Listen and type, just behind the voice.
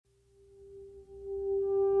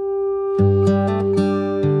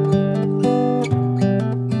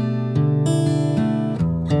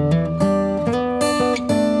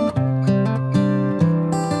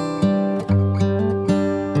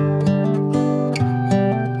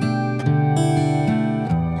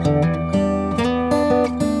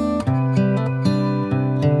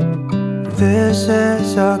This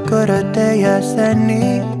is a good a day as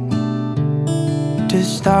any to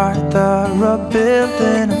start the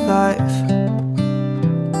rebuilding of life.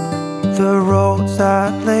 The roads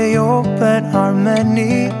that lay open are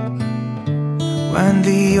many when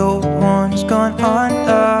the old one's gone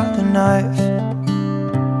under the knife.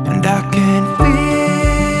 And I can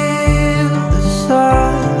feel the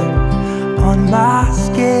sun on my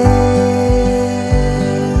skin,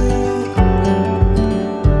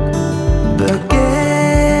 beginning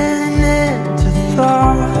to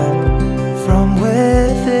thaw from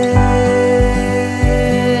within.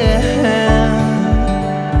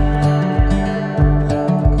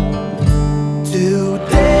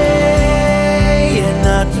 Today and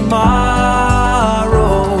not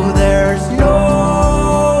tomorrow, there's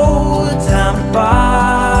no time to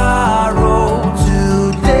borrow.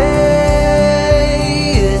 Today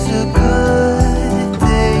is a good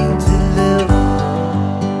day to live.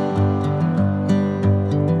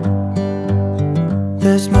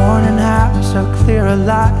 This morning has a clearer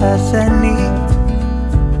light as any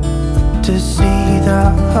to see the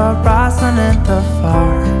horizon in the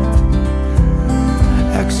far.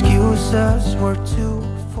 Excuses were too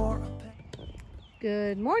for a pain.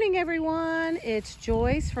 Good morning, everyone. It's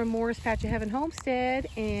Joyce from Moore's Patch of Heaven Homestead,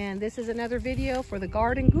 and this is another video for the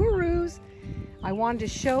Garden Gurus. I wanted to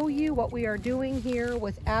show you what we are doing here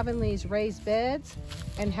with Avonlea's raised beds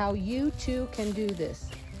and how you too can do this.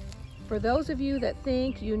 For those of you that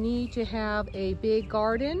think you need to have a big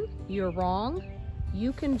garden, you're wrong.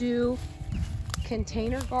 You can do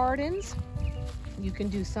container gardens. You can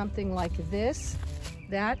do something like this.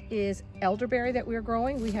 That is elderberry that we're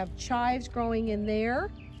growing. We have chives growing in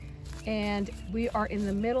there, and we are in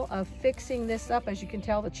the middle of fixing this up. As you can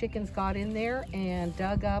tell, the chickens got in there and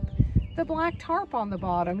dug up the black tarp on the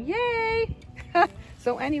bottom. Yay!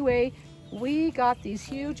 So anyway, we got these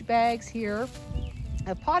huge bags here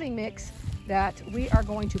of potting mix that we are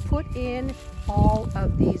going to put in all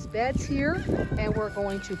of these beds here, and we're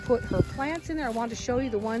going to put her plants in there. I wanted to show you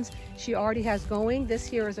the ones she already has going. This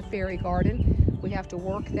here is a fairy garden. We have to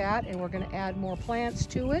work that, and we're going to add more plants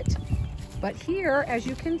to it. But here, as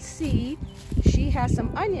you can see, she has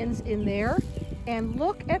some onions in there, and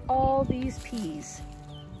look at all these peas.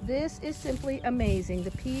 This is simply amazing. The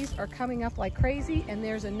peas are coming up like crazy, and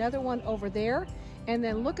there's another one over there. And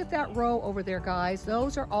then look at that row over there, guys.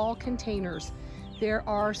 Those are all containers. There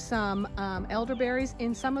are some elderberries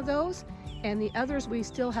in some of those, and the others we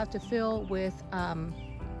still have to fill with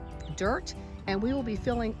dirt, and we will be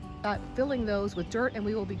filling those with dirt, and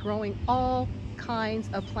we will be growing all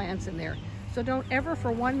kinds of plants in there. So don't ever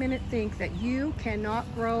for 1 minute think that you cannot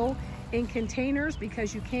grow in containers,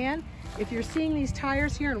 because you can. If you're seeing these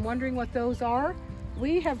tires here and wondering what those are,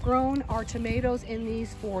 we have grown our tomatoes in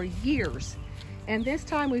these for years. And this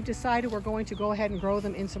time we've decided we're going to go ahead and grow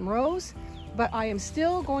them in some rows, but I am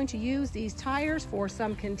still going to use these tires for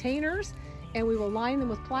some containers, and we will line them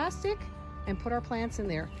with plastic and put our plants in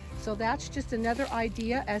there. So that's just another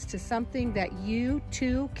idea as to something that you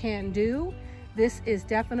too can do. This is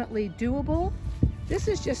definitely doable. This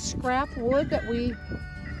is just scrap wood that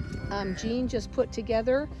Jean just put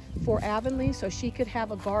together for Avonlea so she could have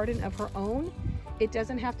a garden of her own. It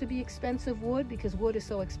doesn't have to be expensive wood because wood is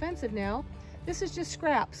so expensive now. This is just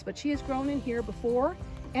scraps, but she has grown in here before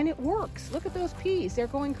and it works. Look at those peas, they're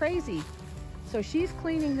going crazy. So she's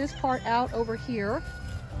cleaning this part out over here.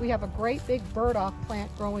 We have a great big burdock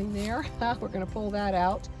plant growing there. We're gonna pull that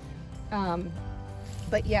out.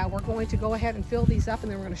 But yeah, we're going to go ahead and fill these up,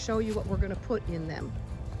 and then we're gonna show you what we're gonna put in them.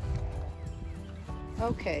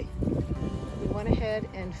 Okay, we went ahead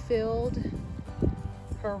and filled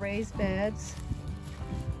her raised beds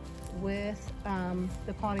with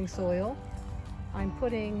the potting soil. I'm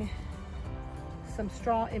putting some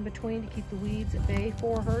straw in between to keep the weeds at bay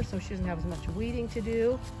for her so she doesn't have as much weeding to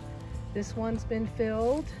do. This one's been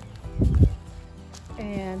filled,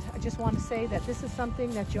 and I just want to say that this is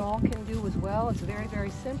something that y'all can do as well. It's very, very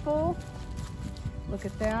simple. Look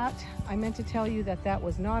at that. I meant to tell you that that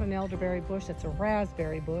was not an elderberry bush, that's a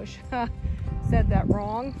raspberry bush. Said that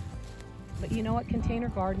wrong. But you know what? Container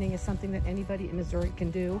gardening is something that anybody in Missouri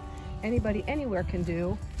can do. Anybody anywhere can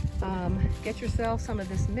do. Get yourself some of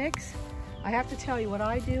this mix. I have to tell you, what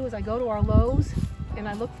I do is I go to our Lowe's and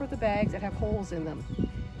I look for the bags that have holes in them.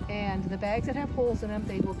 And the bags that have holes in them,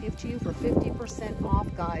 they will give to you for 50% off,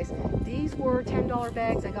 guys. These were $10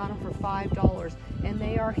 bags. I got them for $5, and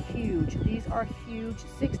they are huge. These are huge,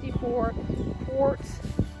 64 quarts.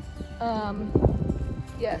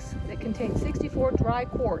 Yes, they contain 64 dry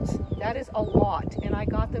quarts. That is a lot, and I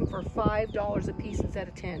got them for $5 a piece instead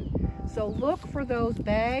of 10. So look for those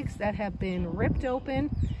bags that have been ripped open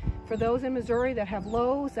For those in Missouri that have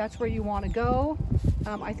Lowe's, that's where you want to go.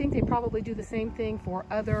 I think they probably do the same thing for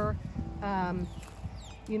other,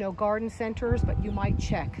 you know, garden centers, but you might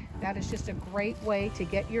check. That is just a great way to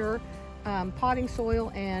get your potting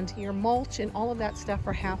soil and your mulch and all of that stuff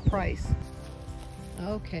for half price.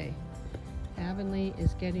 Okay, Avonlea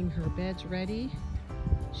is getting her beds ready.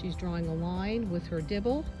 She's drawing a line with her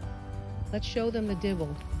dibble. Let's show them the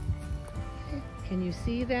dibble. Can you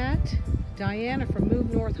see that? Diana from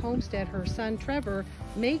Move North Homestead, her son Trevor,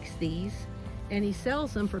 makes these and he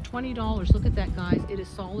sells them for $20. Look at that, guys. It is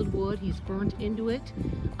solid wood. He's burnt into it.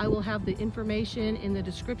 I will have the information in the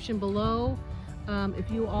description below. If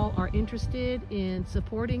you all are interested in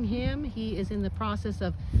supporting him, he is in the process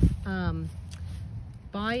of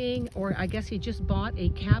buying, or I guess he just bought a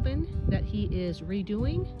cabin that he is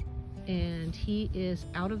redoing, and he is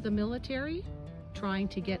out of the military trying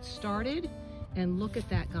to get started. And look at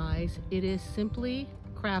that, guys. It is simply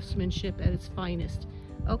craftsmanship at its finest.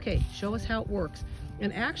 Okay, show us how it works.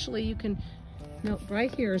 And actually you can, no,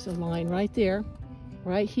 right here is a line right there.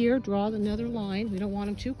 Right here, draw another line. We don't want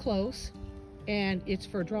them too close. And it's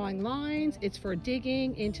for drawing lines. It's for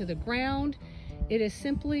digging into the ground. It is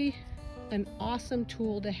simply an awesome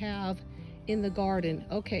tool to have in the garden.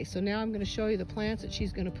 Okay, so now I'm going to show you the plants that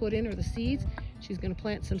she's going to put in, or the seeds. She's going to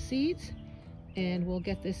plant some seeds and we'll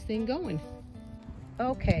get this thing going.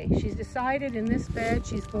 Okay, she's decided in this bed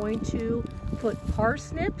she's going to put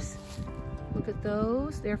parsnips. Look at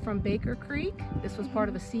those. They're from Baker Creek. This was part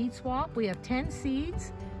of a seed swap. We have 10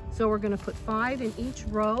 seeds, so we're going to put 5 in each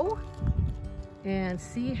row and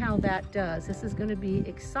see how that does. This is going to be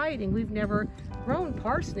exciting. We've never grown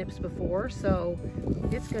parsnips before, so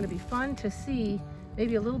it's going to be fun to see,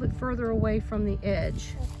 maybe a little bit further away from the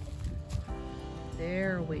edge.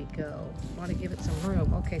 There we go. Want to give it some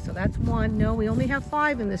room. Okay, so that's 1. No, we only have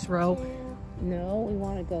 5 in this row. No, we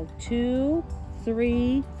want to go 2,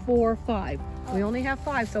 3, 4, 5. We only have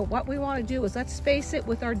 5. So what we want to do is let's space it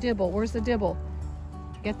with our dibble. Where's the dibble?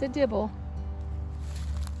 Get the dibble.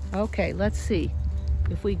 Okay, let's see.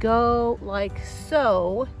 If we go like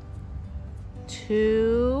so,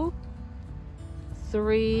 2,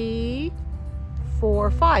 3,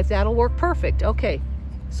 4, 5. That'll work perfect. Okay.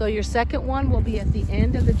 So your second one will be at the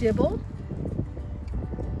end of the dibble.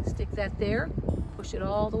 Stick that there, push it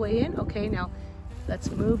all the way in. Okay, now let's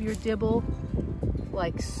move your dibble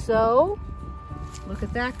like so. Look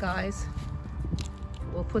at that, guys.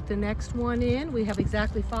 We'll put the next one in. We have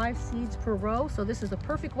exactly 5 seeds per row, so this is the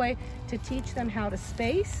perfect way to teach them how to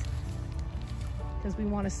space, because we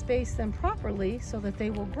want to space them properly so that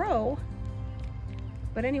they will grow.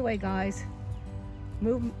 But anyway, guys,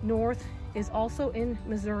 Move North is also in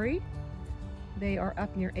Missouri. They are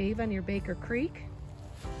up near Ava, near Baker Creek.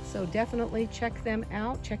 So definitely check them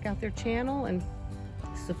out. Check out their channel and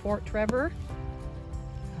support Trevor.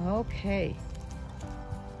 Okay.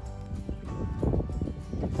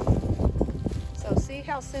 So see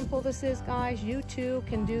how simple this is, guys? You too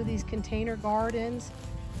can do these container gardens.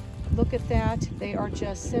 Look at that. They are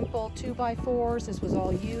just simple 2x4s. This was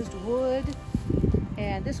all used wood.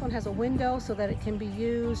 And this one has a window so that it can be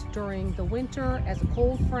used during the winter as a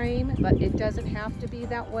cold frame, but it doesn't have to be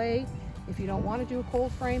that way. If you don't want to do a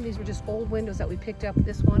cold frame, these were just old windows that we picked up.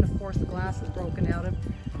 This one, of course, the glass is broken out of,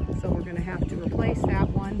 so we're going to have to replace that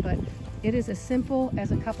one. But it is as simple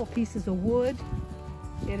as a couple pieces of wood.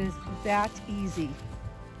 It is that easy.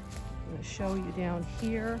 I'm going to show you down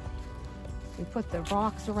here. We put the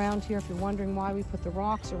rocks around here. If you're wondering why we put the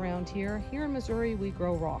rocks around here, here in Missouri, we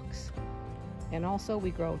grow rocks. And also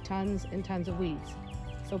we grow tons and tons of weeds.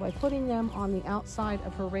 So by putting them on the outside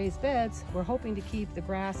of her raised beds, we're hoping to keep the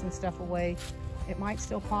grass and stuff away. It might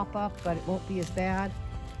still pop up, but it won't be as bad.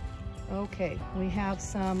 Okay, we have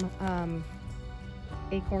some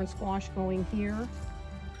acorn squash going here.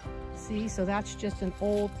 See, so that's just an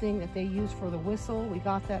old thing that they use for the whistle. We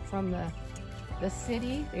got that from the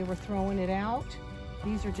city. They were throwing it out.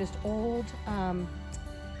 These are just old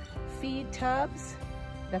feed tubs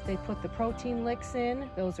that they put the protein licks in.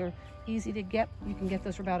 Those are easy to get. You can get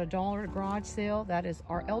those for about $1 at a garage sale. That is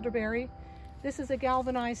our elderberry. This is a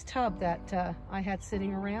galvanized tub that I had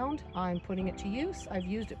sitting around. I'm putting it to use. I've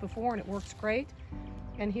used it before and it works great.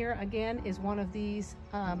 And here again is one of these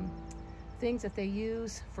things that they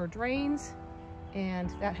use for drains, and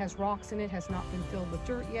that has rocks in it, has not been filled with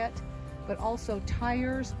dirt yet. But also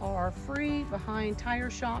tires are free behind tire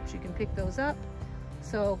shops. You can pick those up.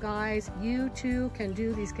 So guys, you too can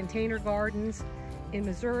do these container gardens in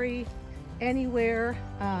Missouri, anywhere,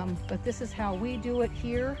 but this is how we do it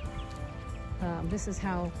here. This is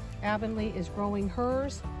how Avonlea is growing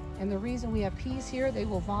hers. And the reason we have peas here, they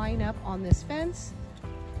will vine up on this fence.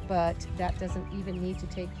 but that doesn't even need to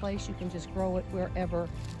take place. You can just grow it wherever.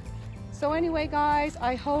 So anyway, guys,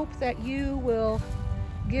 I hope that you will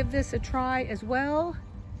give this a try as well.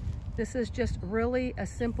 This is just really a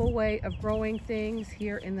simple way of growing things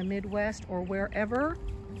here in the Midwest or wherever.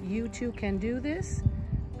 You too can do this.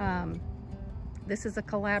 This is a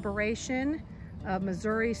collaboration of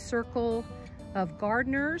Missouri Circle of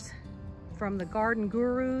Gardeners from the Garden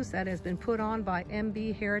Gurus that has been put on by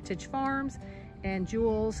MB Heritage Farms and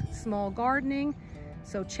Jules Small Gardening.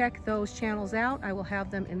 So check those channels out. I will have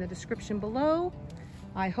them in the description below.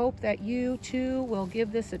 I hope that you too will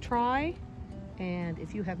give this a try. And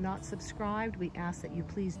if you have not subscribed, we ask that you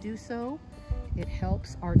please do so. It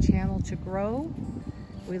helps our channel to grow.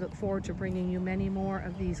 We look forward to bringing you many more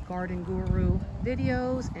of these Garden Guru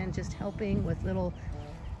videos and just helping with little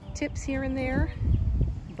tips here and there.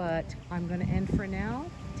 But I'm going to end for now.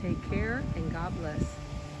 Take care and God bless.